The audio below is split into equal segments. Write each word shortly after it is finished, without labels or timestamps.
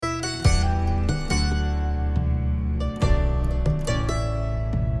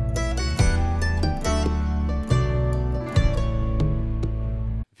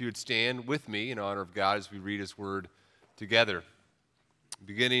would stand with me in honor of God as we read His Word together,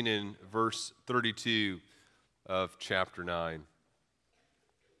 beginning in verse 32 of chapter 9.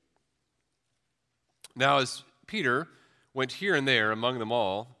 Now, as Peter went here and there among them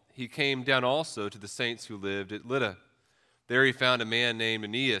all, he came down also to the saints who lived at Lydda. There he found a man named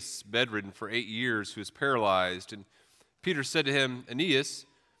Aeneas, bedridden for 8 years, who was paralyzed. And Peter said to him, Aeneas,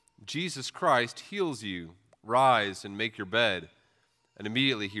 Jesus Christ heals you. Rise and make your bed. And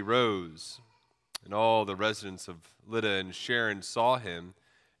immediately he rose. And all the residents of Lydda and Sharon saw him,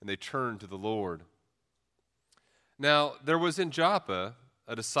 and they turned to the Lord. Now there was in Joppa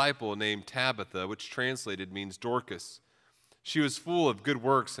a disciple named Tabitha, which translated means Dorcas. She was full of good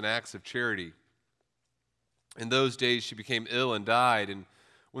works and acts of charity. In those days she became ill and died, and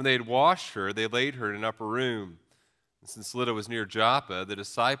when they had washed her, they laid her in an upper room. And since Lydda was near Joppa, the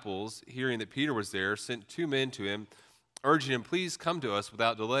disciples, hearing that Peter was there, sent 2 men to him, urging him, please come to us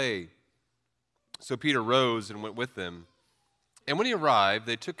without delay. So Peter rose and went with them. And when he arrived,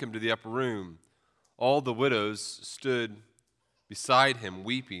 they took him to the upper room. All the widows stood beside him,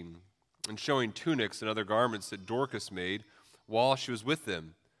 weeping, and showing tunics and other garments that Dorcas made while she was with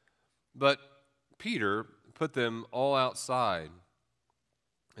them. But Peter put them all outside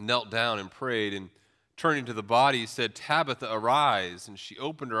and knelt down and prayed, and turning to the body, he said, Tabitha, arise. And she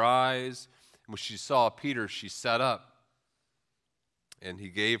opened her eyes, and when she saw Peter, she sat up. And he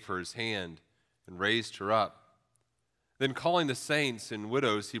gave her his hand and raised her up. Then calling the saints and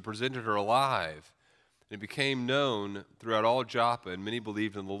widows, he presented her alive. And it became known throughout all Joppa, and many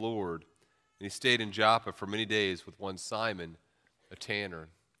believed in the Lord. And he stayed in Joppa for many days with one Simon, a tanner.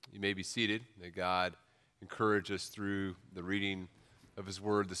 You may be seated. May God encourage us through the reading of His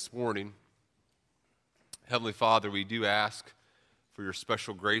Word this morning. Heavenly Father, we do ask for your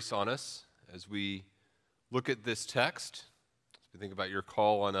special grace on us as we look at this text, as we think about your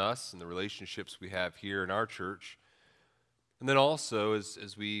call on us and the relationships we have here in our church, and then also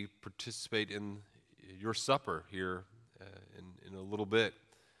as we participate in your supper here in a little bit.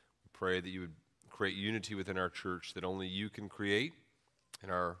 We pray that you would create unity within our church that only you can create, and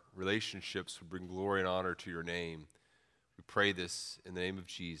our relationships would bring glory and honor to your name. We pray this in the name of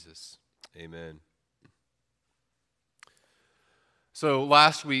Jesus. Amen. So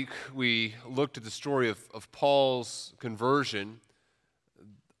last week we looked at the story of Paul's conversion,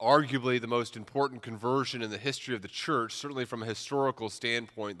 arguably the most important conversion in the history of the church, certainly from a historical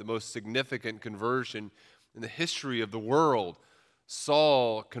standpoint, the most significant conversion in the history of the world.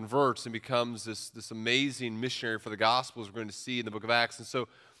 Saul converts and becomes this amazing missionary for the gospel, as we're going to see in the book of Acts. And so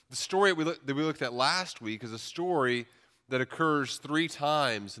the story that we looked at last week is a story that occurs 3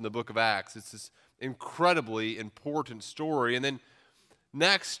 times in the book of Acts. It's this incredibly important story. And then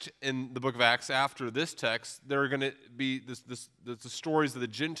next in the book of Acts, after this text, there are going to be the stories of the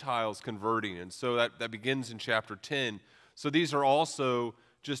Gentiles converting. And so that begins in chapter 10. So these are also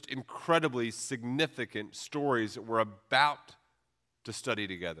just incredibly significant stories that we're about to study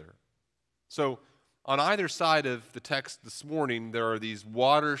together. So on either side of the text this morning, there are these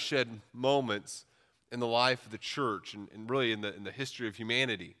watershed moments in the life of the church and really in the history of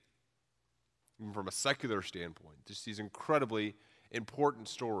humanity, even from a secular standpoint. Just these incredibly important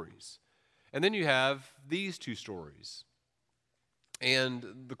stories. And then you have these 2 stories.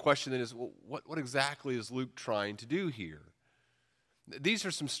 And the question then is, well, what exactly is Luke trying to do here? These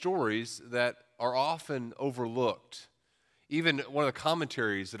are some stories that are often overlooked. Even one of the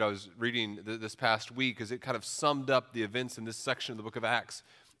commentaries that I was reading this past week, as it kind of summed up the events in this section of the book of Acts,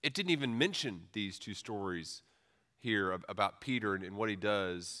 it didn't even mention these 2 stories here about Peter and what he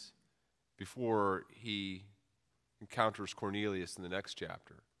does before he encounters Cornelius in the next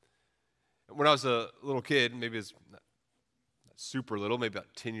chapter. When I was a little kid, maybe it's not super little, maybe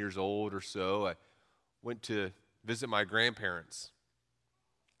about 10 years old or so, I went to visit my grandparents.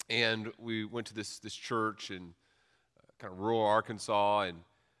 And we went to this church in kind of rural Arkansas, and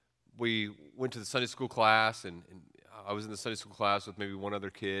we went to the Sunday school class, and I was in the Sunday school class with maybe one other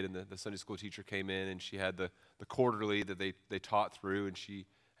kid, and the Sunday school teacher came in, and she had the quarterly that they taught through, and she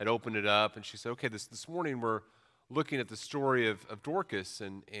had opened it up, and she said, okay, this morning we're looking at the story of Dorcas,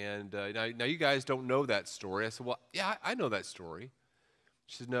 and now you guys don't know that story. I said, well, yeah, I know that story.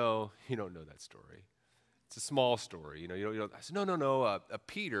 She said, no, you don't know that story. It's a small story. You know. I said, no.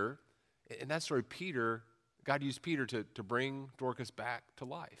 Peter, in that story, God used Peter to bring Dorcas back to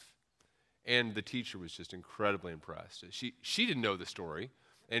life. And the teacher was just incredibly impressed. She didn't know the story,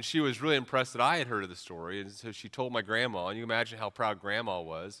 and she was really impressed that I had heard of the story. And so she told my grandma, and you can imagine how proud grandma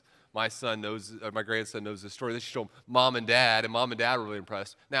was. My grandson knows the story. Then she told mom and dad were really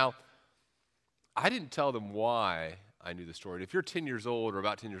impressed. Now, I didn't tell them why I knew the story. And if you're 10 years old or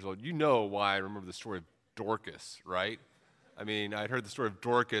about 10 years old, you know why I remember the story of Dorcas, right? I mean, I'd heard the story of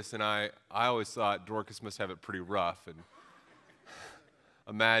Dorcas, and I always thought Dorcas must have it pretty rough. And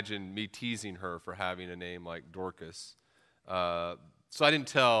imagine me teasing her for having a name like Dorcas. So I didn't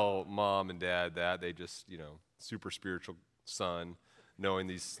tell Mom and Dad that. They just, super spiritual son, knowing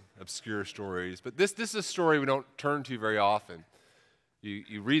these obscure stories. But this is a story we don't turn to very often.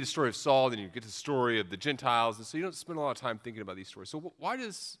 You read the story of Saul, then you get to the story of the Gentiles, and so you don't spend a lot of time thinking about these stories. So why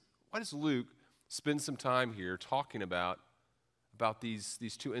does Luke spend some time here talking about these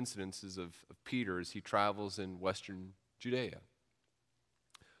two incidences of Peter as he travels in western Judea?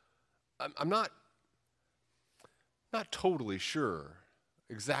 I'm not totally sure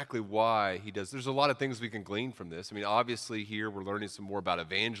exactly why he does. There's a lot of things we can glean from this. I mean, obviously here we're learning some more about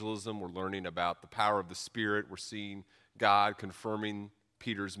evangelism. We're learning about the power of the Spirit. We're seeing God confirming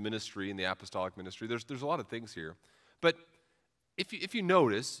Peter's ministry and the apostolic ministry. There's a lot of things here. But if you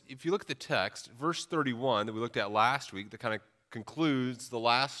notice, if you look at the text, verse 31 that we looked at last week, that kind of concludes the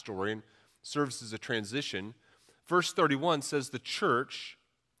last story and serves as a transition. Verse 31 says the church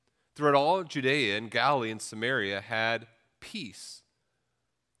throughout all of Judea and Galilee and Samaria had peace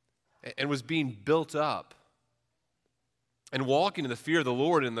and was being built up and walking in the fear of the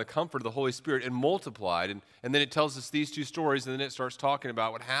Lord and the comfort of the Holy Spirit and multiplied. And then it tells us these two stories, and then it starts talking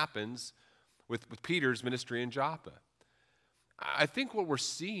about what happens with Peter's ministry in Joppa. I think what we're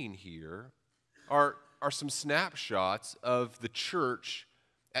seeing here are some snapshots of the church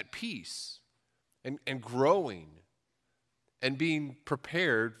at peace and growing and being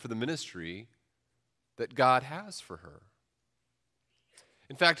prepared for the ministry that God has for her.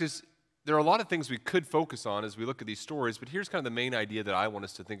 In fact, there are a lot of things we could focus on as we look at these stories, but here's kind of the main idea that I want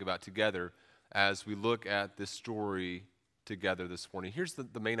us to think about together as we look at this story together this morning. Here's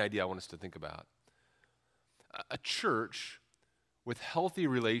the main idea I want us to think about. A church with healthy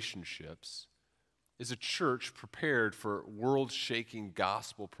relationships is a church prepared for world-shaking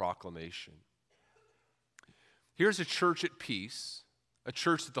gospel proclamation. Here's a church at peace, a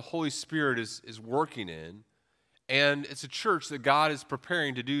church that the Holy Spirit is working in, and it's a church that God is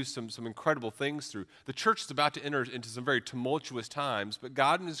preparing to do some incredible things through. The church is about to enter into some very tumultuous times, but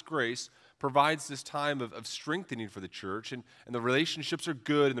God in His grace provides this time of strengthening for the church, and the relationships are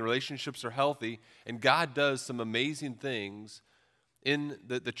good, and the relationships are healthy, and God does some amazing things in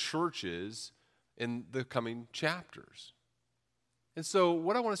the churches in the coming chapters. And so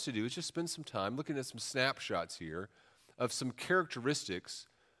what I want us to do is just spend some time looking at some snapshots here of some characteristics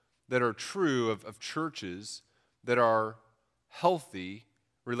that are true of churches that are healthy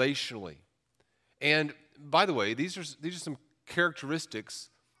relationally. And by the way, these are some characteristics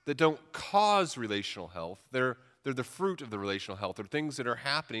that don't cause relational health. They're the fruit of the relational health. They're things that are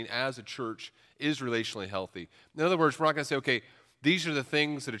happening as a church is relationally healthy. In other words, we're not going to say, okay, these are the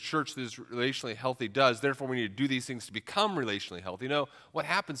things that a church that is relationally healthy does, therefore we need to do these things to become relationally healthy. No, what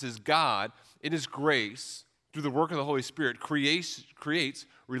happens is God, in His grace, through the work of the Holy Spirit, creates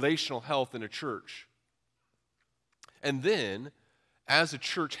relational health in a church. And then, as a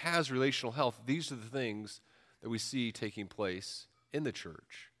church has relational health, these are the things that we see taking place in the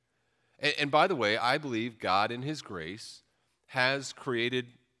church. And by the way, I believe God, in His grace, has created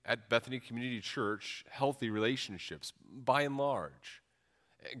at Bethany Community Church healthy relationships, by and large.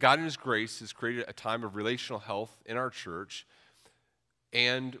 God, in His grace, has created a time of relational health in our church,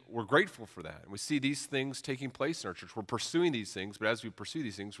 and we're grateful for that. And we see these things taking place in our church. We're pursuing these things, but as we pursue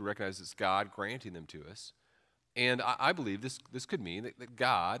these things, we recognize it's God granting them to us. And I believe this could mean that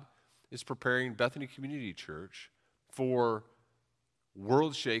God is preparing Bethany Community Church for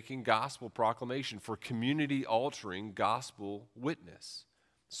world-shaking gospel proclamation, for community-altering gospel witness.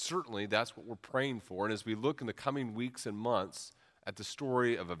 Certainly, that's what we're praying for. And as we look in the coming weeks and months at the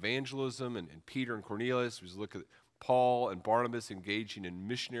story of evangelism and Peter and Cornelius, as we look at Paul and Barnabas engaging in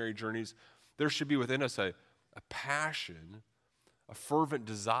missionary journeys, there should be within us a passion, a fervent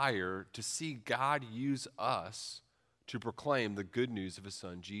desire to see God use us to proclaim the good news of His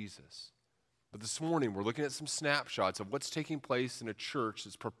Son, Jesus. But this morning, we're looking at some snapshots of what's taking place in a church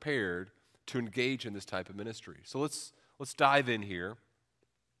that's prepared to engage in this type of ministry. So let's dive in here,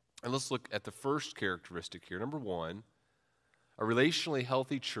 and let's look at the first characteristic here. Number one, a relationally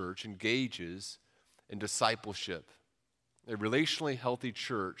healthy church engages in discipleship. A relationally healthy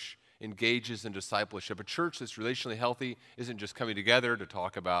church engages in discipleship. A church that's relationally healthy isn't just coming together to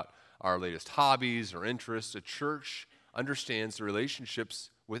talk about our latest hobbies or interests. A church understands the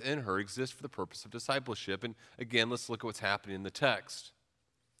relationships within her exist for the purpose of discipleship. And again, let's look at what's happening in the text.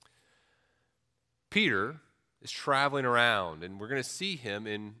 Peter is traveling around, and we're going to see him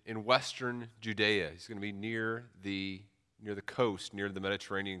in western Judea. He's going to be near the coast, near the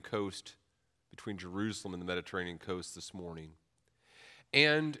Mediterranean coast, between Jerusalem and the Mediterranean coast this morning.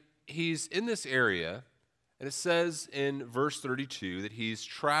 And he's in this area, and it says in verse 32 that he's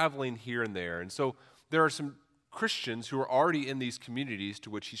traveling here and there. And so there are some Christians who are already in these communities to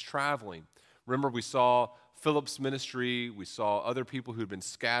which he's traveling. Remember, we saw Philip's ministry. We saw other people who had been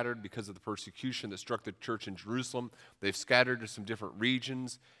scattered because of the persecution that struck the church in Jerusalem. They've scattered to some different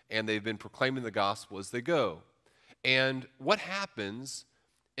regions, and they've been proclaiming the gospel as they go. And what happens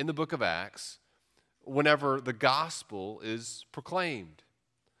in the book of Acts whenever the gospel is proclaimed?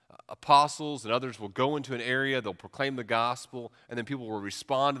 Apostles and others will go into an area, they'll proclaim the gospel, and then people will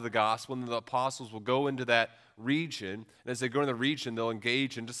respond to the gospel, and then the apostles will go into that region, and as they go in the region, they'll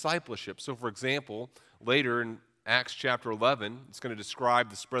engage in discipleship. So, for example, later in Acts chapter 11, it's going to describe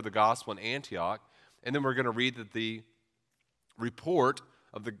the spread of the gospel in Antioch, and then we're going to read that the report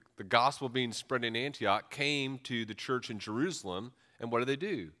of the gospel being spread in Antioch came to the church in Jerusalem, and what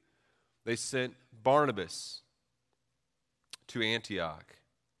do? They sent Barnabas to Antioch.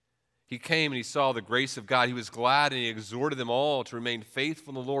 He came and he saw the grace of God. He was glad, and he exhorted them all to remain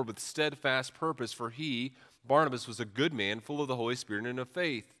faithful in the Lord with steadfast purpose, for he, Barnabas, was a good man, full of the Holy Spirit and of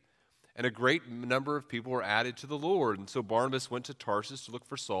faith. And a great number of people were added to the Lord. And so Barnabas went to Tarsus to look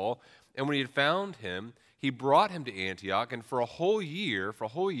for Saul, and when he had found him, he brought him to Antioch, and for a whole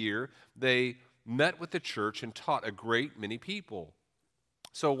year, they met with the church and taught a great many people.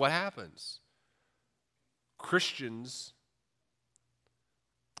 So what happens? Christians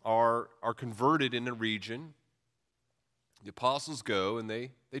are converted in a region. The apostles go and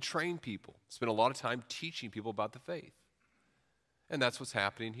they train people, spend a lot of time teaching people about the faith. And that's what's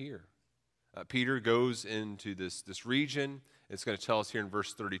happening here. Peter goes into this region. It's going to tell us here in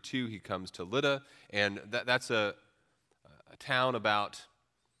verse 32, he comes to Lydda, and that's a town about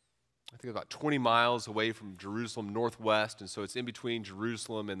 20 miles away from Jerusalem, northwest, and so it's in between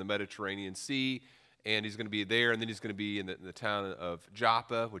Jerusalem and the Mediterranean Sea. And he's going to be there, and then he's going to be in the town of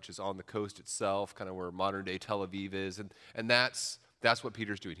Joppa, which is on the coast itself, kind of where modern-day Tel Aviv is. And that's what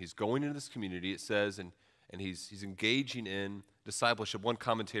Peter's doing. He's going into this community, it says, and he's engaging in discipleship. One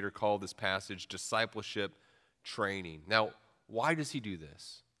commentator called this passage discipleship training. Now, why does he do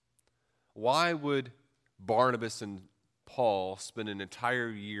this? Why would Barnabas and Paul spend an entire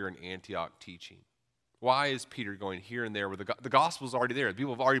year in Antioch teaching? Why is Peter going here and there where the gospel's already there?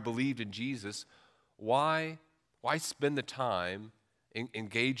 People have already believed in Jesus. Why spend the time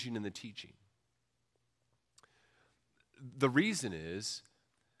engaging in the teaching? The reason is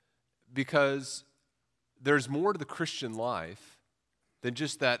because there's more to the Christian life than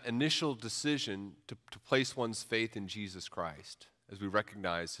just that initial decision to place one's faith in Jesus Christ as we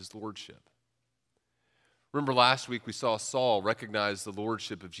recognize his lordship. Remember last week we saw Saul recognize the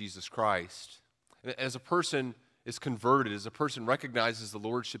lordship of Jesus Christ. And as a person is converted, as a person recognizes the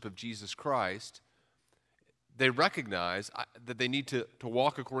lordship of Jesus Christ, they recognize that they need to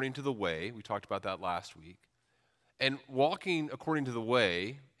walk according to the way. We talked about that last week. And walking according to the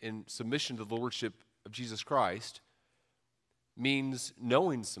way in submission to the lordship of Jesus Christ means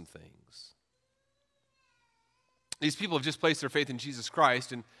knowing some things. These people have just placed their faith in Jesus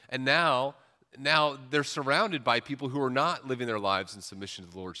Christ, and now they're surrounded by people who are not living their lives in submission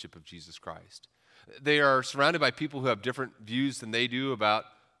to the lordship of Jesus Christ. They are surrounded by people who have different views than they do about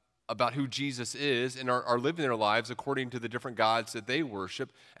who Jesus is and are living their lives according to the different gods that they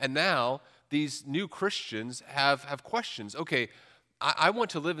worship. And now these new Christians have questions. Okay, I want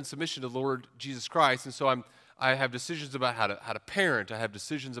to live in submission to the Lord Jesus Christ, and so I have decisions about how to parent. I have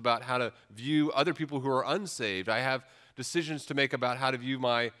decisions about how to view other people who are unsaved. I have decisions to make about how to view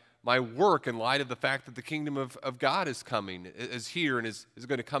my work in light of the fact that the kingdom of God is coming, is here, and is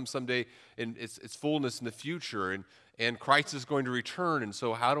going to come someday in its fullness in the future, and Christ is going to return. And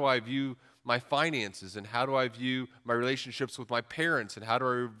so how do I view my finances, and how do I view my relationships with my parents, and how do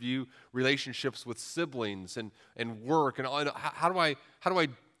I view relationships with siblings and work, and how do I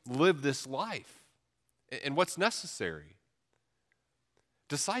live this life, and what's necessary?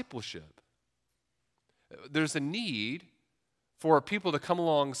 Discipleship. There's a need for people to come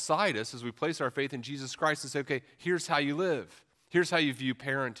alongside us as we place our faith in Jesus Christ and say, okay, here's how you live. Here's how you view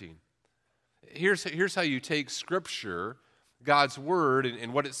parenting. Here's how you take Scripture, God's Word,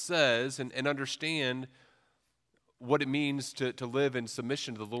 and what it says, and understand what it means to live in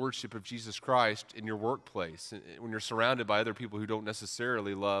submission to the lordship of Jesus Christ in your workplace when you're surrounded by other people who don't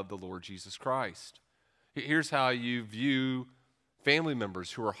necessarily love the Lord Jesus Christ. Here's how you view family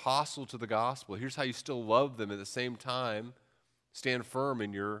members who are hostile to the gospel. Here's how you still love them at the same time stand firm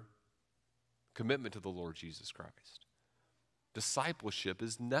in your commitment to the Lord Jesus Christ. Discipleship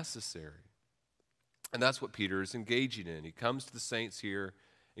is necessary. And that's what Peter is engaging in. He comes to the saints here,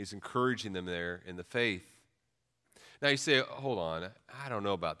 he's encouraging them there in the faith. Now you say, hold on, I don't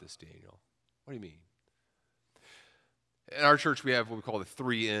know about this, Daniel. What do you mean? In our church, we have what we call the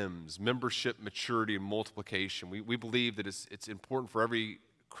 3 M's: membership, maturity, and multiplication. We believe that it's important for every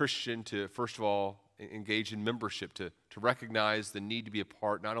Christian to, first of all, engage in membership, to recognize the need to be a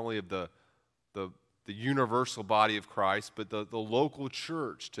part not only of the universal body of Christ, but the local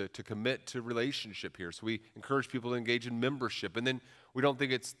church, to commit to relationship here. So we encourage people to engage in membership. And then we don't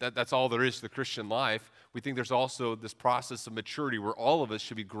think that's all there is to the Christian life. We think there's also this process of maturity where all of us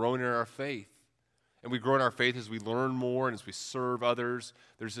should be growing in our faith. And we grow in our faith as we learn more and as we serve others.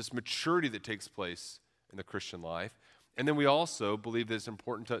 There's this maturity that takes place in the Christian life. And then we also believe that it's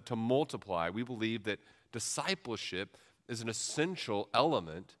important to multiply. We believe that discipleship is an essential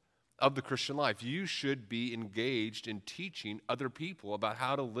element of the Christian life. You should be engaged in teaching other people about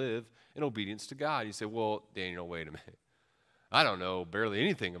how to live in obedience to God. You say, well, Daniel, wait a minute. I don't know barely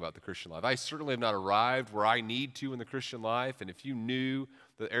anything about the Christian life. I certainly have not arrived where I need to in the Christian life. And if you knew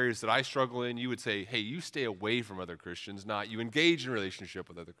the areas that I struggle in, you would say, hey, you stay away from other Christians, not you engage in relationship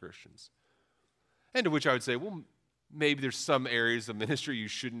with other Christians. And to which I would say, well, maybe there's some areas of ministry you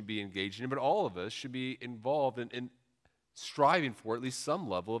shouldn't be engaging in, but all of us should be involved in striving for at least some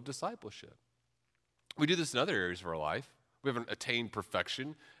level of discipleship. We do this in other areas of our life. We haven't attained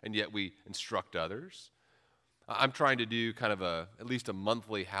perfection, and yet we instruct others. I'm trying to do kind of at least a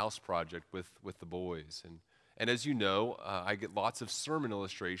monthly house project with the boys. And as you know, I get lots of sermon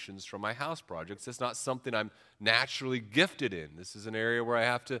illustrations from my house projects. It's not something I'm naturally gifted in. This is an area where I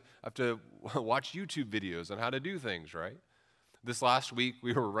have to watch YouTube videos on how to do things, right? This last week,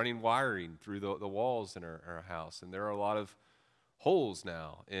 we were running wiring through the walls in our house, and there are a lot of holes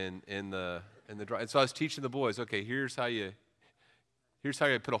now in the dry. And so I was teaching the boys, okay, here's how you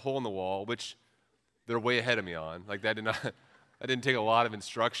put a hole in the wall, which they're way ahead of me on. Like that didn't take a lot of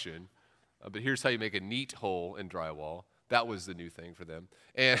instruction. But here's how you make a neat hole in drywall. That was the new thing for them.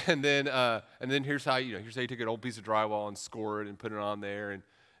 And then here's how you take an old piece of drywall and score it and put it on there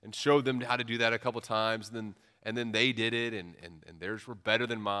and showed them how to do that a couple times. And then they did it, and theirs were better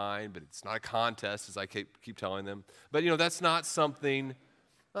than mine. But it's not a contest, as I keep telling them. But that's not something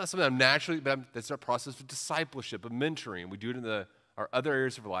I'm naturally. But that's our process of discipleship, of mentoring. We do it in our other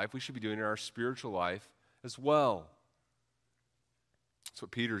areas of our life. We should be doing it in our spiritual life as well. That's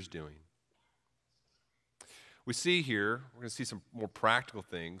what Peter's doing. We see here, we're going to see some more practical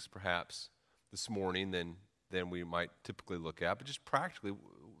things perhaps this morning than we might typically look at. But just practically,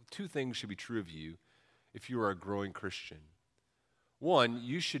 2 things should be true of you if you are a growing Christian. One,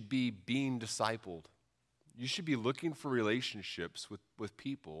 you should be being discipled. You should be looking for relationships with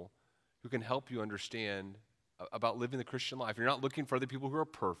people who can help you understand about living the Christian life. You're not looking for other people who are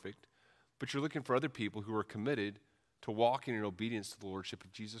perfect, but you're looking for other people who are committed to walking in obedience to the Lordship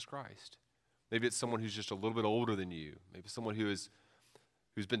of Jesus Christ. Maybe it's someone who's just a little bit older than you. Maybe someone who's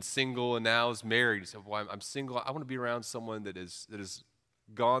been single and now is married. You say, well, I'm single. I want to be around someone that has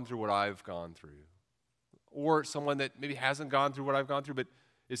gone through what I've gone through. Or someone that maybe hasn't gone through what I've gone through, but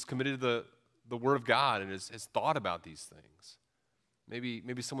is committed to the Word of God and has thought about these things.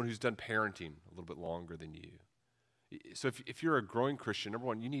 Maybe someone who's done parenting a little bit longer than you. So if you're a growing Christian, number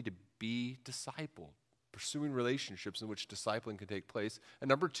one, you need to be discipled, pursuing relationships in which discipling can take place. And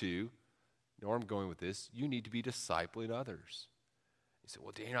number 2, you know where I'm going with this, you need to be discipling others. You say,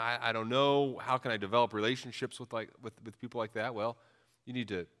 well, Daniel, I don't know. How can I develop relationships with people like that? Well, you need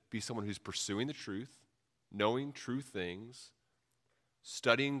to be someone who's pursuing the truth, knowing true things,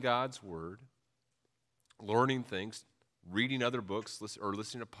 studying God's Word, learning things, reading other books, or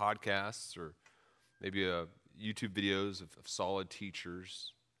listening to podcasts, or maybe YouTube videos of solid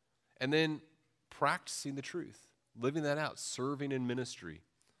teachers, and then practicing the truth, living that out, serving in ministry,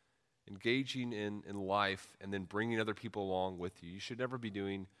 engaging in life, and then bringing other people along with you. You should never be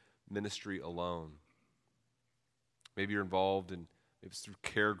doing ministry alone. Maybe you're involved in, maybe it's through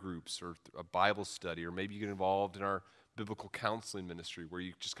care groups or a Bible study, or maybe you get involved in our biblical counseling ministry where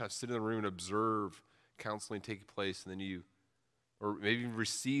you just kind of sit in the room and observe counseling taking place, and then or maybe even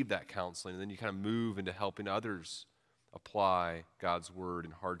receive that counseling, and then you kind of move into helping others apply God's Word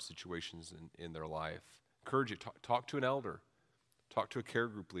in hard situations in their life. Encourage you, talk to an elder, talk to a care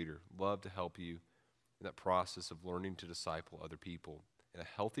group leader. Love to help you in that process of learning to disciple other people. In a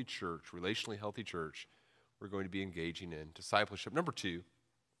healthy church, relationally healthy church, we're going to be engaging in discipleship. Number 2,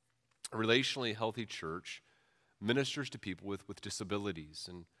 a relationally healthy church ministers to people with disabilities.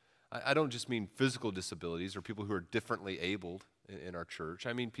 And I don't just mean physical disabilities or people who are differently abled. in our church.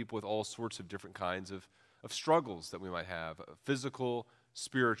 I mean people with all sorts of different kinds of struggles that we might have, physical,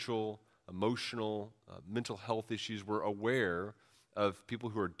 spiritual, emotional, mental health issues. We're aware of people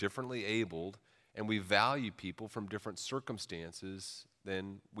who are differently abled, and we value people from different circumstances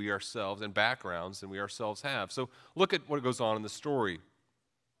than we ourselves and backgrounds than we ourselves have. So look at what goes on in the story.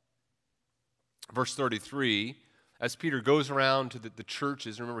 Verse 33, as Peter goes around to the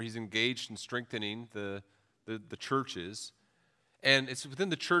churches, remember he's engaged in strengthening the churches, and it's within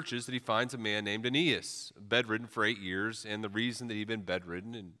the churches that he finds a man named Aeneas, bedridden for 8 years, and the reason that he'd been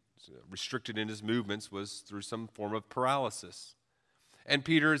bedridden and restricted in his movements was through some form of paralysis. And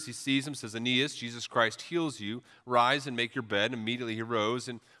Peter, as he sees him, says, Aeneas, Jesus Christ heals you. Rise and make your bed. Immediately he rose,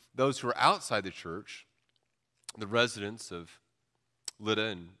 and those who were outside the church, the residents of Lydda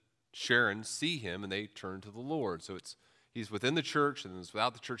and Sharon, see him, and they turn to the Lord. So he's within the church, and it's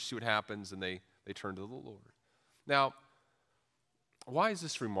without the church, see what happens, and they turn to the Lord. Now, why is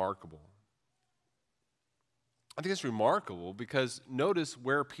this remarkable? I think it's remarkable because notice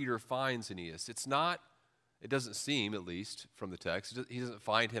where Peter finds Aeneas. It doesn't seem, at least from the text, he doesn't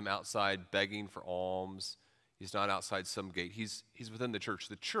find him outside begging for alms. He's not outside some gate. He's within the church.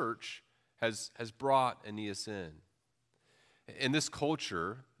 The church has brought Aeneas in. In this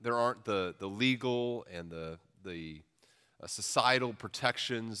culture, there aren't the legal and the societal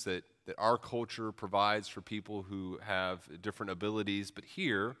protections that our culture provides for people who have different abilities. But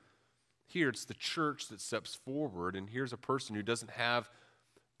here it's the church that steps forward, and here's a person who doesn't have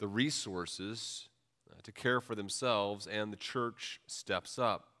the resources to care for themselves, and the church steps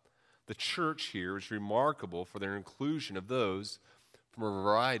up. The church here is remarkable for their inclusion of those from a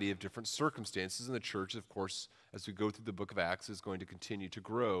variety of different circumstances, and the church, of course, as we go through the book of Acts, is going to continue to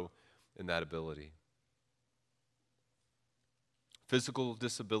grow in that ability. Physical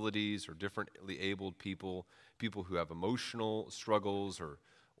disabilities or differently abled people who have emotional struggles or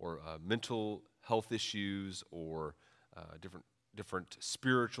mental health issues or different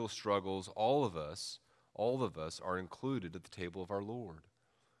spiritual struggles, all of us are included at the table of our Lord.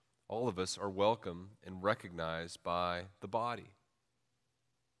 All of us are welcome and recognized by the body.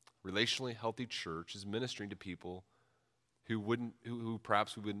 Relationally healthy church is ministering to people who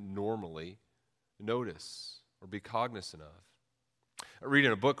perhaps we wouldn't normally notice or be cognizant of. I'm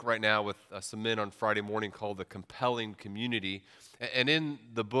reading a book right now with some men on Friday morning called The Compelling Community. And in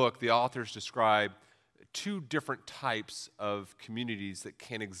the book, the authors describe two different types of communities that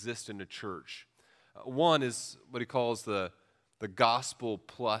can exist in a church. One is what he calls the gospel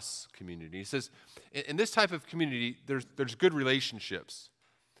plus community. He says, in this type of community, there's good relationships.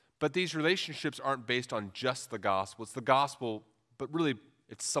 But these relationships aren't based on just the gospel. It's the gospel, but really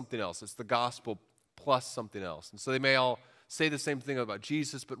it's something else. It's the gospel plus something else. And so they may all say the same thing about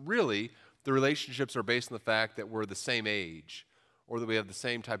Jesus, but really the relationships are based on the fact that we're the same age, or that we have the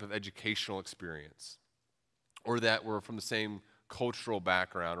same type of educational experience, or that we're from the same cultural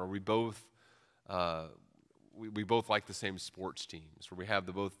background, or we both like the same sports teams, or we have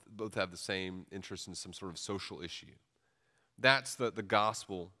both have the same interest in some sort of social issue. That's the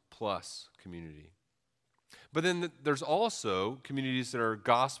gospel plus community. But then there's also communities that are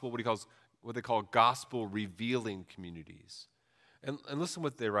gospel, what they call gospel revealing communities. And listen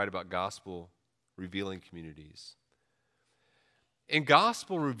what they write about gospel revealing communities. In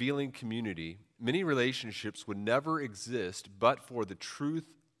gospel revealing community, many relationships would never exist but for the truth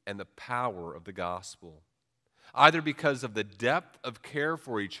and the power of the gospel, either because of the depth of care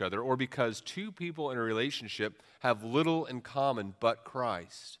for each other or because two people in a relationship have little in common but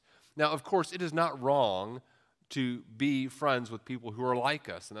Christ. Now, of course, it is not wrong to be friends with people who are like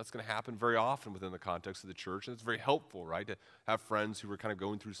us, and that's going to happen very often within the context of the church, and it's very helpful, right, to have friends who are kind of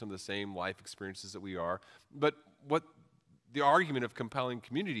going through some of the same life experiences that we are. But what the argument of compelling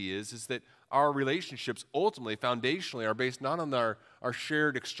community is that our relationships ultimately, foundationally, are based not on our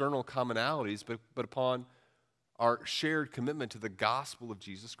shared external commonalities, but upon our shared commitment to the gospel of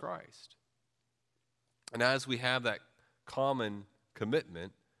Jesus Christ. And as we have that common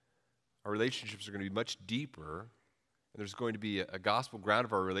commitment, our relationships are going to be much deeper, and there's going to be a gospel ground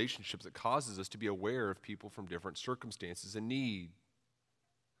of our relationships that causes us to be aware of people from different circumstances and need.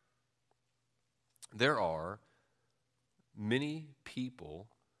 There are many people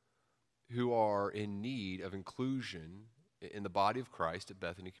who are in need of inclusion in the body of Christ at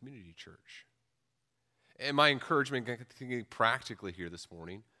Bethany Community Church. And my encouragement, thinking practically here this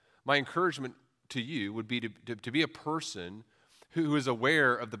morning, my encouragement to you would be to be a person who is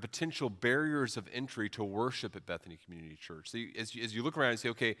aware of the potential barriers of entry to worship at Bethany Community Church. So as you look around and say,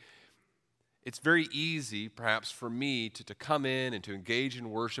 okay, it's very easy, perhaps, for me to come in and to engage in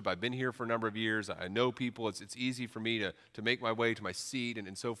worship. I've been here for a number of years. I know people. It's easy for me to make my way to my seat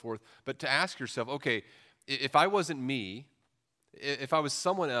and so forth. But to ask yourself, okay, if I wasn't me, if I was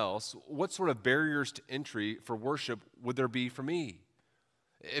someone else, what sort of barriers to entry for worship would there be for me?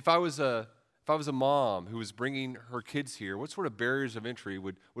 If I was a mom who was bringing her kids here, what sort of barriers of entry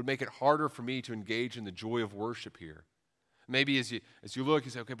would make it harder for me to engage in the joy of worship here? Maybe as you look,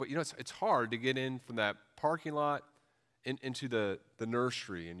 you say, okay, but it's hard to get in from that parking lot into the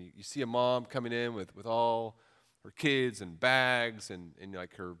nursery, and you see a mom coming in with all her kids and bags and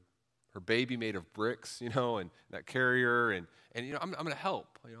like her baby made of bricks, and that carrier, and I'm going to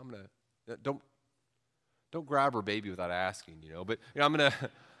help. I'm going to don't grab her baby without asking, but I'm going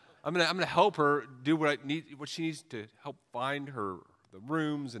to help her do what she needs to help find the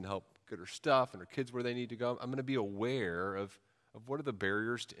rooms and help get her stuff and her kids where they need to go. I'm going to be aware of what are the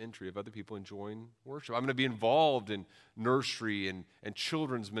barriers to entry of other people enjoying worship. I'm going to be involved in nursery and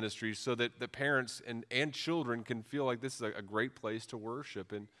children's ministries so that the parents and children can feel like this is a great place to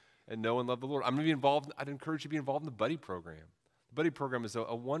worship and know and love the Lord. I'm going to be involved. I'd encourage you to be involved in the Buddy Program. The Buddy Program is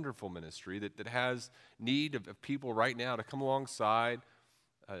a wonderful ministry that has need of people right now to come alongside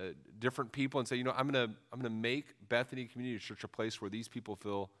different people and say, I'm going to make Bethany Community Church a place where these people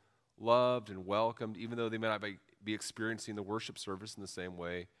feel loved and welcomed, even though they may not be experiencing the worship service in the same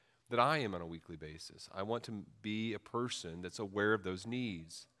way that I am on a weekly basis. I want to be a person that's aware of those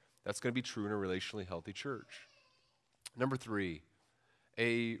needs. That's going to be true in a relationally healthy church. Number 3,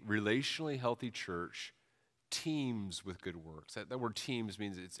 a relationally healthy church teems with good works. That word teems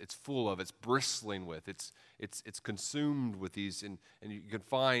means it's full of, it's bristling with, it's consumed with these, and you can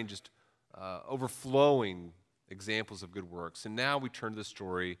find just overflowing examples of good works. And now we turn to the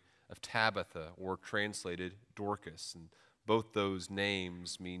story of Tabitha, or translated Dorcas, and both those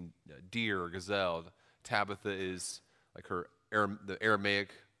names mean deer or gazelle. Tabitha is like the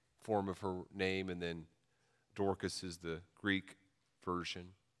Aramaic form of her name, and then Dorcas is the Greek version.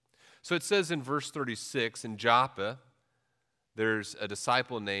 So it says in verse 36, in Joppa, there's a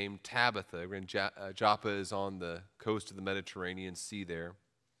disciple named Tabitha. Joppa is on the coast of the Mediterranean Sea there.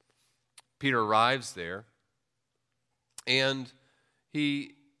 Peter arrives there, and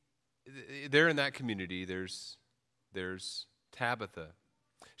there in that community, there's Tabitha.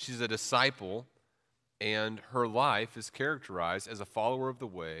 She's a disciple, and her life is characterized as a follower of the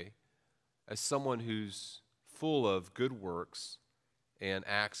way, as someone who's full of good works and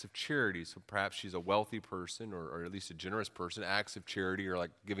acts of charity. So perhaps she's a wealthy person, or at least a generous person. Acts of charity are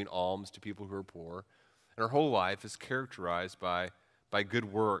like giving alms to people who are poor. And her whole life is characterized by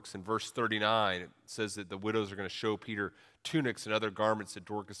good works. In verse 39, it says that the widows are going to show Peter tunics and other garments that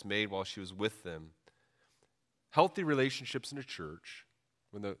Dorcas made while she was with them. Healthy relationships in a church,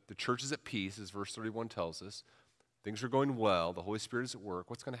 when the church is at peace, as verse 31 tells us, things are going well, the Holy Spirit is at work,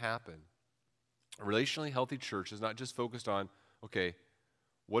 what's going to happen? A relationally healthy church is not just focused on, okay,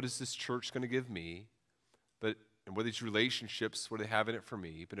 what is this church going to give me? And what are these relationships, what do they have in it for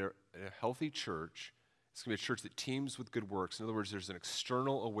me? But a healthy church, it's going to be a church that teems with good works. In other words, there's an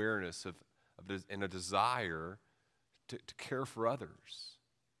external awareness and a desire to care for others.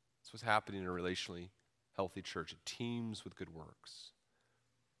 That's what's happening in a relationally healthy church. It teems with good works.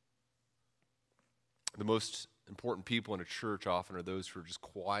 The most important people in a church often are those who are just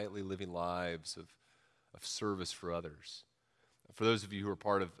quietly living lives of service for others. For those of you who are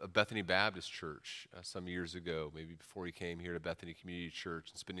part of Bethany Baptist Church some years ago, maybe before you came here to Bethany Community Church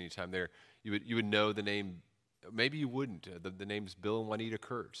and spent any time there, you would know the name. Maybe you wouldn't. The name's Bill and Juanita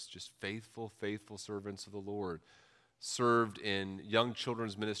Kurtz, just faithful servants of the Lord. Served in young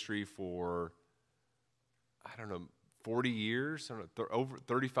children's ministry for, 40 years, over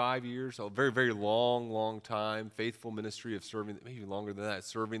 35 years, a very, very long time, faithful ministry of serving, maybe longer than that,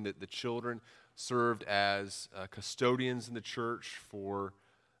 serving the children, served as custodians in the church for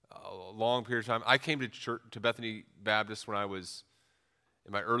a long period of time. I came to Bethany Baptist when I was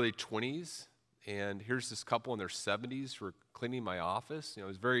in my early 20s, and here's this couple in their 70s who were cleaning my office. It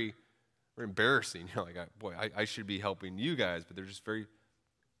was very, very embarrassing. I should be helping you guys, but they're just very,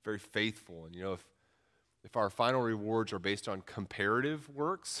 very faithful. And if our final rewards are based on comparative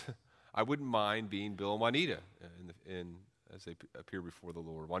works, I wouldn't mind being Bill and Juanita as they appear before the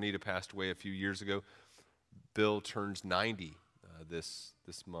Lord. Juanita passed away a few years ago. Bill turns 90 this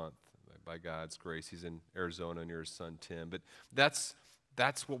month by God's grace. He's in Arizona near his son Tim. But that's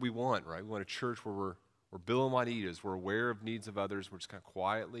what we want, right? We want a church where we're Bill and Juanita's. We're aware of needs of others. We're just kind of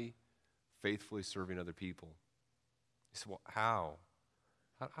quietly, faithfully serving other people. You say, well, how?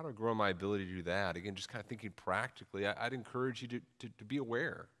 How do I grow my ability to do that? Again, just kind of thinking practically, I'd encourage you to be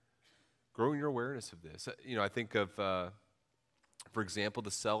aware. growing your awareness of this. I think of, for example,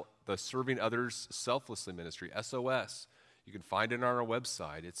 the Serving Others Selflessly ministry, SOS. You can find it on our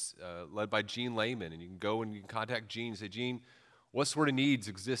website. It's led by Gene Lehman, and you can go and you can contact Gene and say, Gene, what sort of needs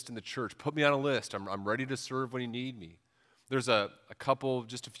exist in the church? Put me on a list. I'm ready to serve when you need me. There's a couple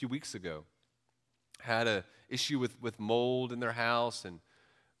just a few weeks ago had an issue with mold in their house, and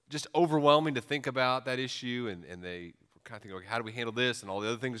just overwhelming to think about that issue, and they kind of think, okay, how do we handle this and all the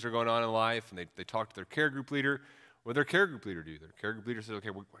other things that are going on in life, and they talk to their care group leader. What did their care group leader do? Their care group leader said, okay,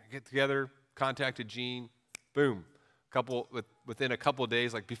 we're going to get together, contacted Gene, boom. Within a couple of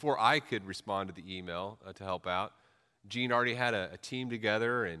days, like before I could respond to the email to help out, Gene already had a team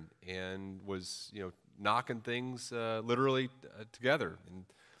together and was knocking things literally together, and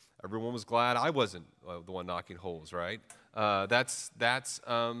everyone was glad I wasn't the one knocking holes, right? That's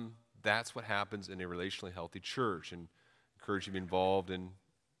what happens in a relationally healthy church, and encourage you to be involved in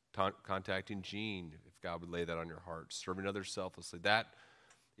contacting Gene if God would lay that on your heart, serving others selflessly. That,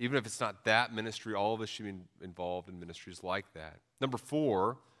 even if it's not that ministry, all of us should be involved in ministries like that. Number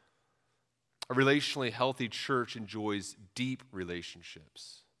 4, a relationally healthy church enjoys deep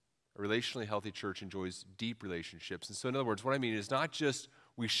relationships. A relationally healthy church enjoys deep relationships. And so, in other words, what I mean is not just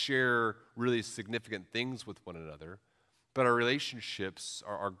we share really significant things with one another, but our relationships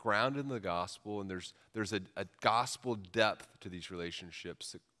are grounded in the gospel, and there's a gospel depth to these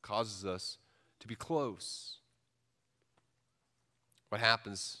relationships that causes us to be close. What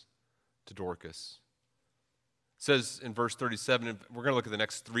happens to Dorcas? It says in verse 37, and we're going to look at the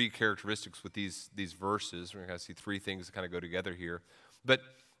next 3 characteristics with these verses. We're going to see 3 things that kind of go together here. But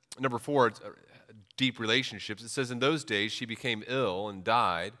number 4, it's deep relationships. It says, in those days she became ill and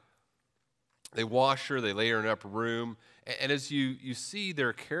died. They wash her, they lay her in an upper room. And as you see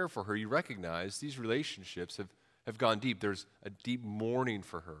their care for her, you recognize these relationships have gone deep. There's a deep mourning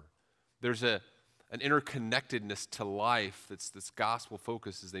for her. There's an interconnectedness to life that's this gospel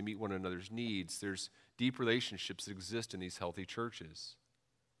focus as they meet one another's needs. There's deep relationships that exist in these healthy churches.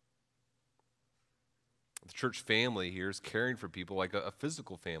 The church family here is caring for people like a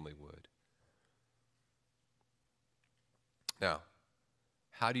physical family would. Now,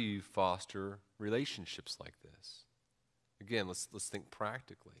 how do you foster relationships like this? Again, let's think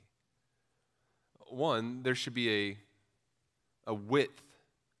practically. 1, there should be a width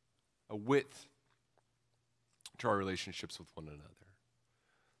to our relationships with one another.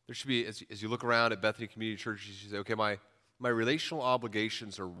 There should be, as you look around at Bethany Community Church, you should say, okay, my relational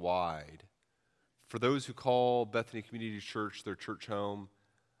obligations are wide. For those who call Bethany Community Church their church home,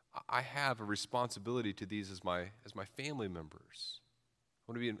 I have a responsibility to these as my family members.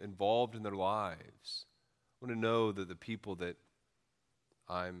 I want to be involved in their lives. I want to know that the people that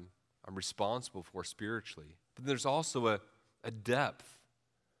I'm responsible for spiritually. But there's also a depth.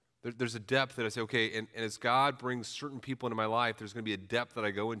 There's a depth that I say, okay, and as God brings certain people into my life, there's going to be a depth that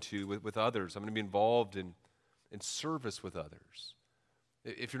I go into with others. I'm going to be involved in service with others.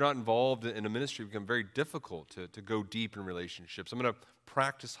 If you're not involved in a ministry, it becomes very difficult to go deep in relationships. I'm going to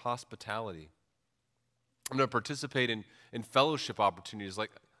practice hospitality. I'm going to participate in fellowship opportunities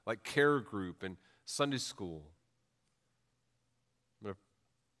like care group and Sunday school. I'm going to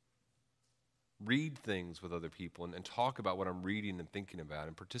read things with other people and talk about what I'm reading and thinking about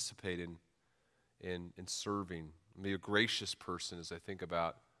and participate in serving. Be a gracious person as I think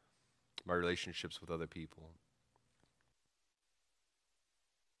about my relationships with other people.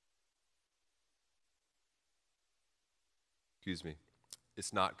 Excuse me.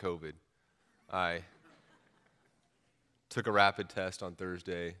 It's not COVID. I took a rapid test on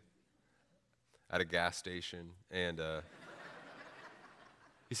Thursday at a gas station, and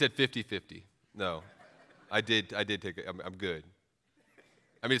he said 50-50. No, I did take it. I'm good.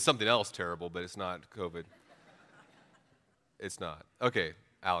 I mean, it's something else terrible, but it's not COVID. It's not. Okay,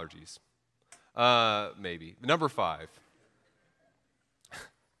 allergies. Maybe. Number 5.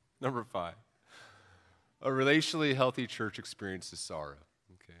 Number 5. A relationally healthy church experiences sorrow.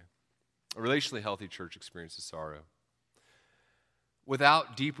 Okay. A relationally healthy church experiences sorrow.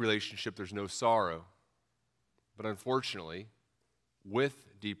 Without deep relationship, there's no sorrow. But unfortunately,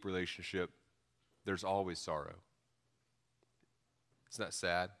 with deep relationship, there's always sorrow. Isn't that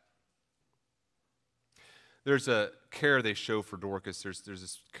sad? There's a care they show for Dorcas. There's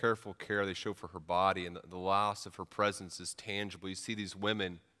this careful care they show for her body, and the loss of her presence is tangible. You see these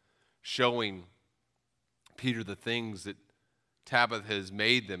women showing Peter the things that Tabitha has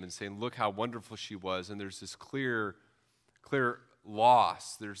made them and saying, look how wonderful she was. And there's this clear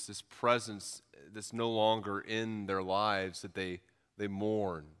loss. There's this presence that's no longer in their lives that they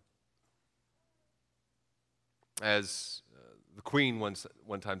mourn. As The Queen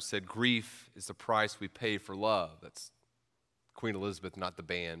one time said, "Grief is the price we pay for love." That's Queen Elizabeth, not the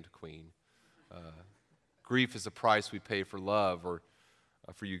band Queen. Grief is the price we pay for love, or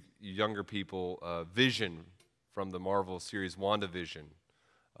for you younger people, Vision from the Marvel series WandaVision.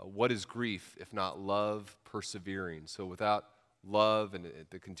 What is grief if not love persevering? So without love and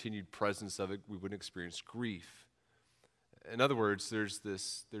the continued presence of it, we wouldn't experience grief. In other words, there's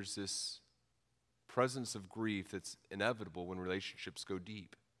this presence of grief that's inevitable when relationships go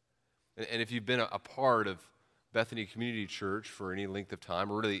deep. And if you've been a part of Bethany Community Church for any length of time,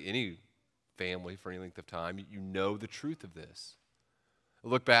 or really any family for any length of time, you know the truth of this. I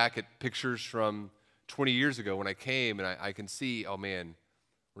look back at pictures from 20 years ago when I came, and I can see, oh man,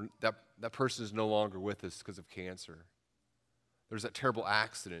 that person is no longer with us because of cancer. There's that terrible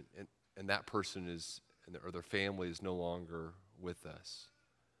accident, and that person or their family is no longer with us.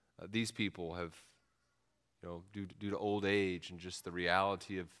 These people have, due to old age and just the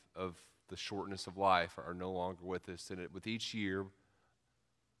reality of the shortness of life, are no longer with us. And with each year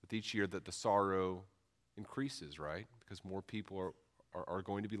that the sorrow increases, right? Because more people are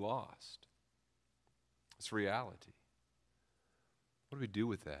going to be lost. It's reality. What do we do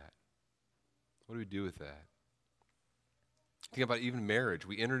with that? What do we do with that? Think about even marriage.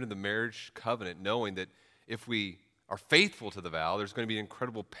 We enter into the marriage covenant knowing that if we are faithful to the vow, there's going to be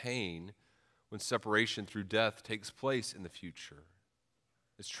incredible pain when separation through death takes place in the future.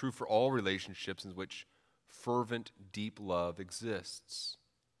 It's true for all relationships in which fervent, deep love exists.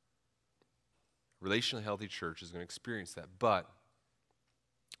 A relationally healthy church is going to experience that. But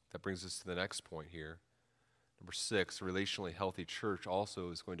that brings us to the next point here. Number 6, a relationally healthy church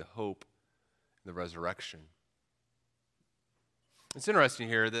also is going to hope in the resurrection. It's interesting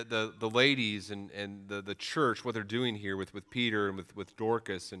here that the ladies and the church, what they're doing here with Peter and with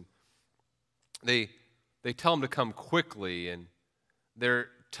Dorcas, and they tell him to come quickly, and they're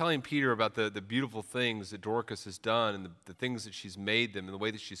telling Peter about the beautiful things that Dorcas has done and the things that she's made them and the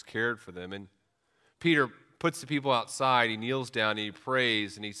way that she's cared for them. And Peter puts the people outside, he kneels down, and he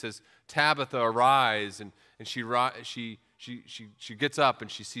prays, and he says, "Tabitha, arise," and she gets up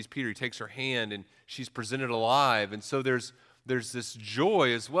and she sees Peter. He takes her hand, and she's presented alive. And so there's this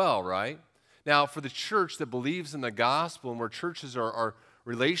joy as well, right? Now, for the church that believes in the gospel and where churches are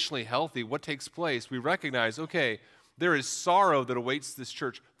relationally healthy, what takes place? We recognize, okay, there is sorrow that awaits this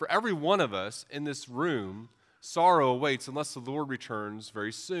church. For every one of us in this room, sorrow awaits unless the Lord returns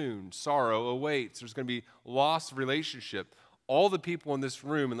very soon. Sorrow awaits. There's going to be loss of relationship. All the people in this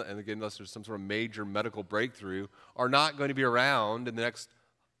room, and again, unless there's some sort of major medical breakthrough, are not going to be around in the next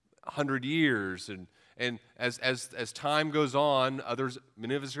 100 years. And as time goes on,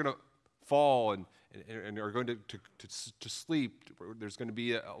 many of us are going to fall and are going to sleep. There's going to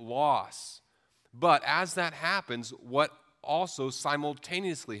be a loss. But as that happens, what also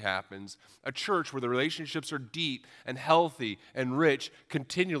simultaneously happens, a church where the relationships are deep and healthy and rich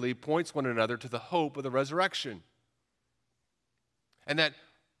continually points one another to the hope of the resurrection. And that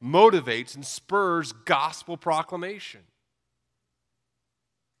motivates and spurs gospel proclamation.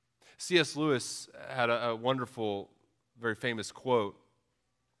 C.S. Lewis had a wonderful, very famous quote.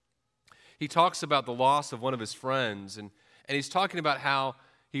 He talks about the loss of one of his friends, and he's talking about how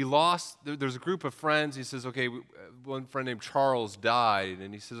he lost, there's a group of friends. He says, okay, one friend named Charles died,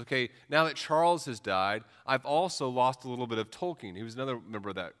 and he says, okay, now that Charles has died, I've also lost a little bit of Tolkien. He was another member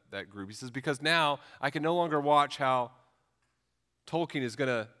of that group. He says, because now I can no longer watch how Tolkien is going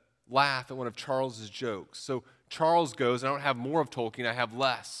to laugh at one of Charles's jokes. So Charles goes, and I don't have more of Tolkien, I have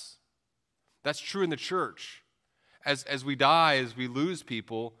less. That's true in the church. As we die, as we lose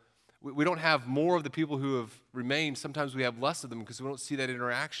people, we don't have more of the people who have remained. Sometimes we have less of them because we don't see that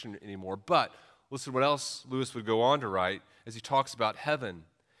interaction anymore. But listen to what else Lewis would go on to write as he talks about heaven.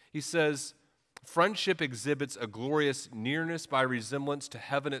 He says, friendship exhibits a glorious nearness by resemblance to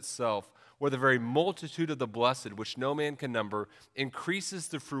heaven itself, where the very multitude of the blessed, which no man can number, increases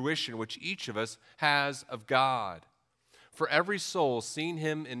the fruition which each of us has of God. For every soul, seeing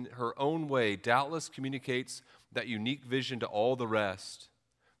him in her own way, doubtless communicates that unique vision to all the rest.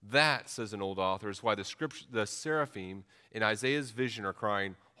 That, says an old author, is why the seraphim in Isaiah's vision are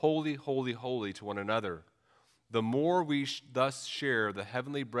crying, holy, holy, holy to one another. The more we thus share the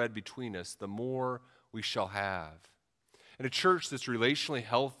heavenly bread between us, the more we shall have. In a church that's relationally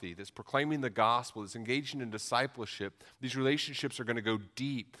healthy, that's proclaiming the gospel, that's engaging in discipleship, these relationships are going to go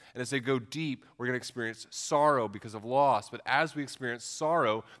deep. And as they go deep, we're going to experience sorrow because of loss. But as we experience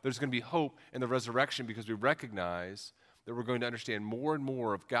sorrow, there's going to be hope in the resurrection because we recognize that we're going to understand more and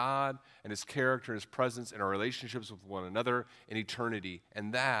more of God and His character and His presence in our relationships with one another in eternity.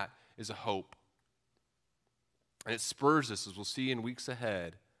 And that is a hope. And it spurs us, as we'll see in weeks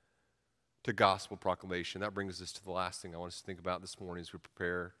ahead, to gospel proclamation. That brings us to the last thing I want us to think about this morning as we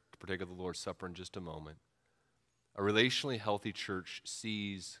prepare to partake of the Lord's Supper in just a moment. A relationally healthy church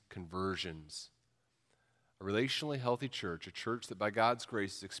sees conversions. A relationally healthy church, a church that by God's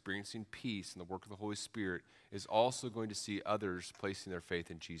grace is experiencing peace and the work of the Holy Spirit, is also going to see others placing their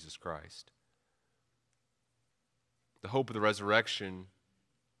faith in Jesus Christ. The hope of the resurrection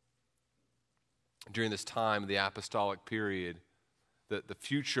during this time of the apostolic period, the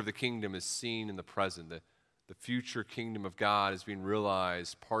future of the kingdom is seen in the present. The future kingdom of God is being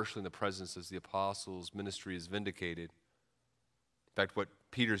realized partially in the presence as the apostles' ministry is vindicated. In fact, what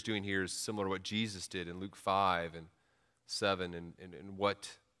Peter's doing here is similar to what Jesus did in Luke 5 and 7 and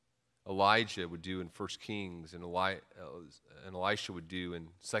what Elijah would do in 1 Kings and Elisha would do in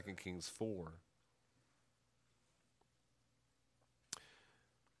 2 Kings 4.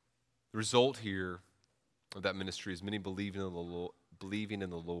 The result here of that ministry is many believing in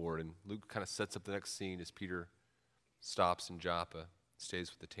the Lord. And Luke kind of sets up the next scene as Peter stops in Joppa,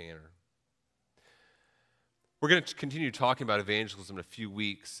 stays with the tanner. We're going to continue talking about evangelism in a few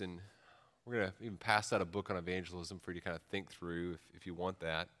weeks, and we're going to even pass out a book on evangelism for you to kind of think through if you want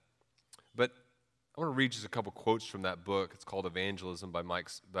that. But I want to read just a couple quotes from that book. It's called Evangelism by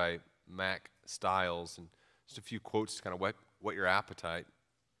Mack Stiles, and just a few quotes to kind of whet your appetite.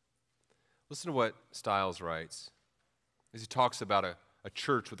 Listen to what Stiles writes as he talks about a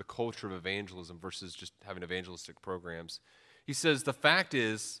church with a culture of evangelism versus just having evangelistic programs. He says, the fact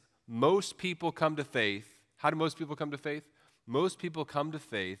is, most people come to faith. How do most people come to faith? Most people come to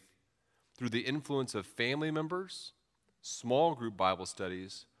faith through the influence of family members, small group Bible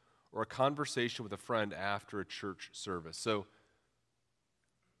studies, or a conversation with a friend after a church service. So,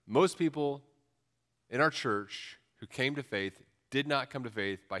 most people in our church who came to faith did not come to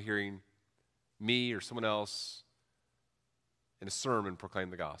faith by hearing me or someone else in a sermon proclaim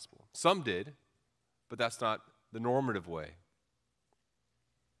the gospel. Some did, but that's not the normative way.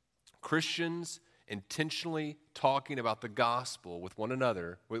 Christians intentionally talking about the gospel with one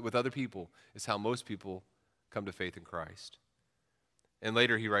another, with other people, is how most people come to faith in Christ. And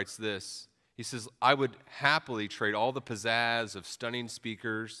later he writes this. He says, I would happily trade all the pizzazz of stunning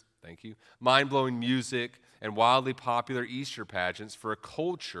speakers, thank you, mind-blowing music, and wildly popular Easter pageants for a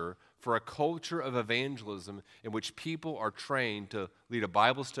culture of evangelism in which people are trained to lead a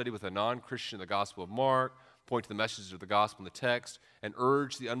Bible study with a non-Christian in the Gospel of Mark, point to the message of the gospel in the text, and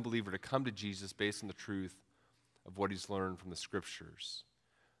urge the unbeliever to come to Jesus based on the truth of what he's learned from the Scriptures.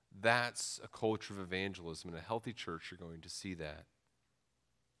 That's a culture of evangelism. In a healthy church, you're going to see that.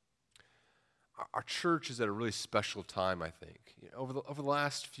 Our church is at a really special time, I think. Over the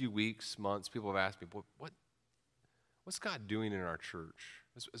last few weeks, months, people have asked me, what's God doing in our church?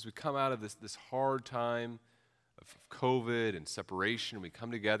 As we come out of this hard time of COVID and separation, and we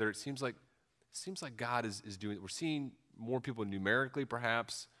come together, it seems like God is doing it. We're seeing more people numerically,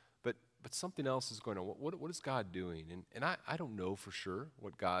 perhaps, but something else is going on. What is God doing? And I don't know for sure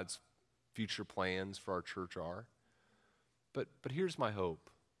what God's future plans for our church are, but here's my hope.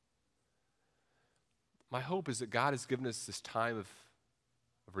 My hope is that God has given us this time of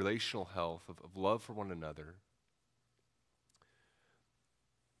relational health, of love for one another.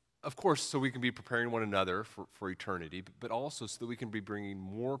 Of course, so we can be preparing one another for eternity, but also so that we can be bringing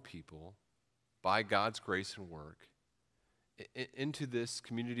more people, by God's grace and work, into this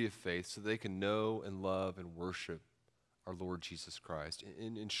community of faith so they can know and love and worship our Lord Jesus Christ.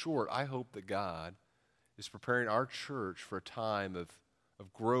 In short, I hope that God is preparing our church for a time of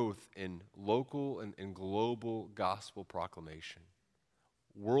growth in local and global gospel proclamation,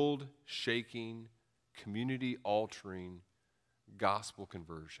 world-shaking, community-altering gospel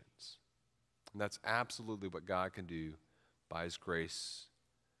conversions. And that's absolutely what God can do by his grace.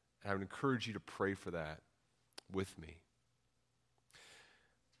 And I would encourage you to pray for that with me.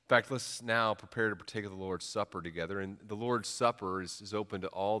 In fact, let's now prepare to partake of the Lord's Supper together. And the Lord's Supper is open to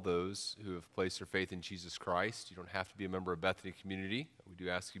all those who have placed their faith in Jesus Christ. You don't have to be a member of Bethany Community. We do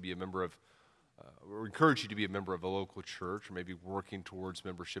ask you to be a member of, or encourage you to be a member of a local church, or maybe working towards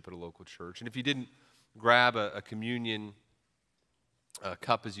membership at a local church. And if you didn't grab a communion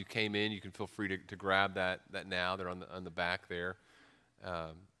cup as you came in, you can feel free to grab that now. They're on the back there.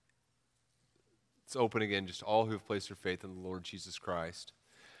 It's open again, just all who have placed their faith in the Lord Jesus Christ.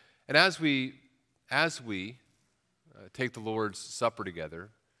 And as we take the Lord's Supper together,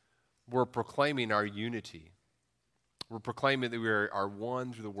 we're proclaiming our unity. We're proclaiming that we are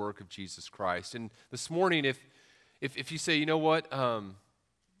one through the work of Jesus Christ. And this morning, if you say, you know what,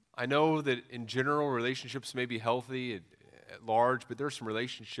 I know that in general relationships may be healthy at large, but there are some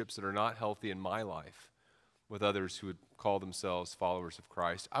relationships that are not healthy in my life. with others who would call themselves followers of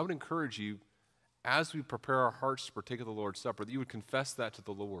Christ, I would encourage you, as we prepare our hearts to partake of the Lord's Supper, that you would confess that to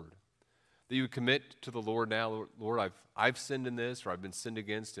the Lord. That you would commit to the Lord now, Lord, I've sinned in this, or I've been sinned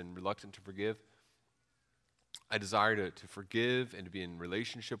against and reluctant to forgive. I desire to forgive and to be in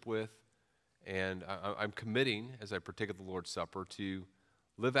relationship with, and I'm committing, as I partake of the Lord's Supper, to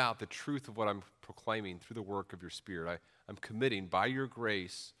live out the truth of what I'm proclaiming through the work of your Spirit. I'm committing by your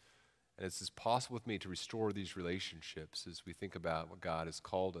grace, and it's possible with me, to restore these relationships as we think about what God has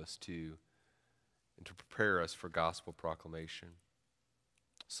called us to and to prepare us for gospel proclamation.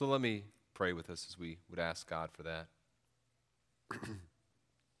 So let me pray with us as we would ask God for that.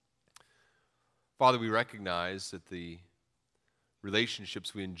 Father, we recognize that the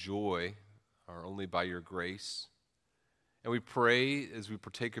relationships we enjoy are only by your grace. And we pray as we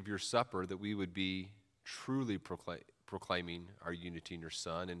partake of your supper that we would be truly proclaiming our unity in your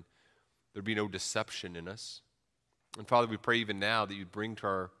Son, and there'd be no deception in us. And Father, we pray even now that you'd bring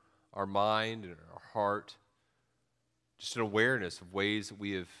to our mind and our heart just an awareness of ways that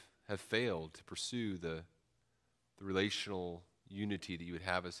we have failed to pursue the relational unity that you would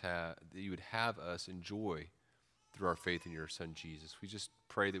have us enjoy through our faith in your Son Jesus. We just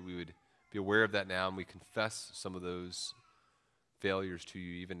pray that we would be aware of that now, and we confess some of those failures to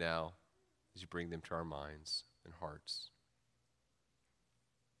you even now as you bring them to our minds and hearts.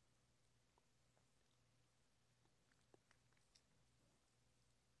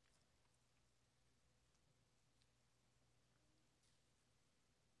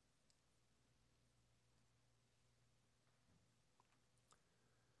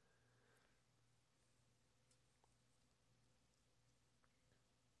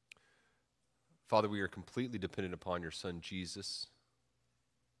 Father, we are completely dependent upon your Son, Jesus,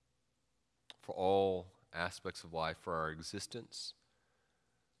 for all aspects of life, for our existence,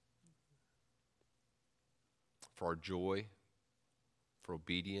 for our joy, for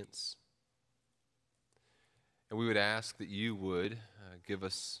obedience. And we would ask that you would give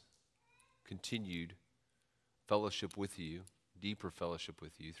us continued fellowship with you, deeper fellowship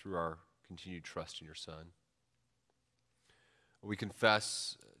with you, through our continued trust in your Son. We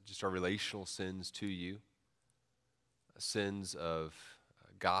confess just our relational sins to you, sins of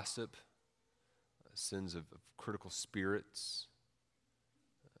gossip, sins of critical spirits,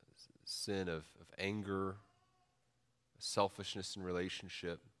 sin of anger, selfishness in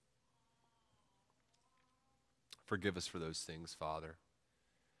relationship. Forgive us for those things, Father.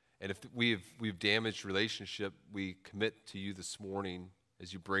 And if we've damaged relationship, we commit to you this morning,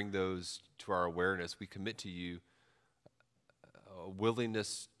 as you bring those to our awareness, we commit to you a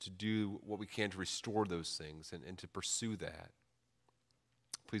willingness to do what we can to restore those things and to pursue that.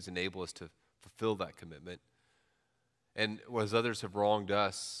 Please enable us to fulfill that commitment. And as others have wronged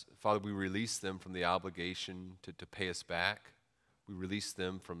us, Father, we release them from the obligation to pay us back. We release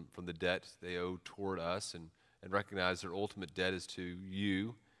them from the debt they owe toward us, and recognize their ultimate debt is to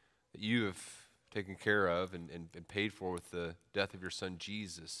you, that you have taken care of and paid for with the death of your Son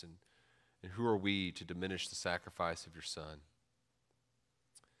Jesus. And who are we to diminish the sacrifice of your Son?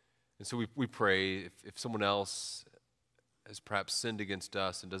 And so we pray, if someone else has perhaps sinned against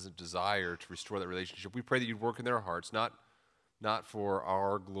us and doesn't desire to restore that relationship, we pray that you'd work in their hearts, not for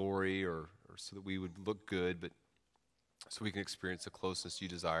our glory or so that we would look good, but so we can experience the closeness you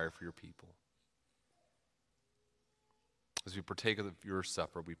desire for your people. As we partake of your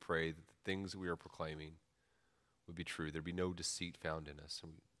supper, we pray that the things that we are proclaiming would be true. There'd be no deceit found in us.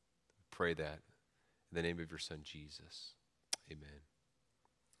 And we pray that in the name of your Son, Jesus. Amen.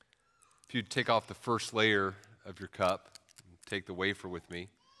 If you'd take off the first layer of your cup, and take the wafer with me,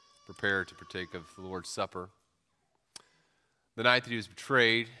 prepare to partake of the Lord's Supper. The night that he was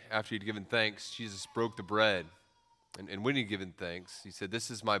betrayed, after he'd given thanks, Jesus broke the bread. And when he'd given thanks, he said,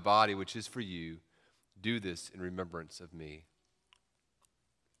 "This is my body, which is for you. Do this in remembrance of me."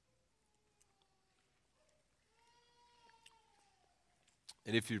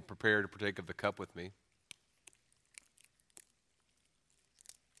 And if you'd prepare to partake of the cup with me,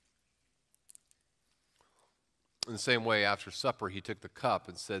 in the same way, after supper, he took the cup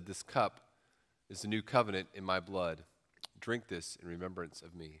and said, "This cup is the new covenant in my blood. Drink this in remembrance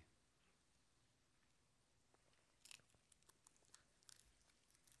of me."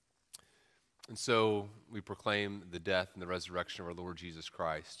 And so we proclaim the death and the resurrection of our Lord Jesus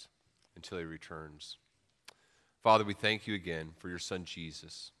Christ until he returns. Father, we thank you again for your Son,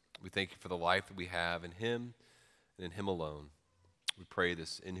 Jesus. We thank you for the life that we have in him and in him alone. We pray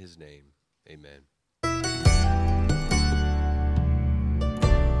this in his name. Amen.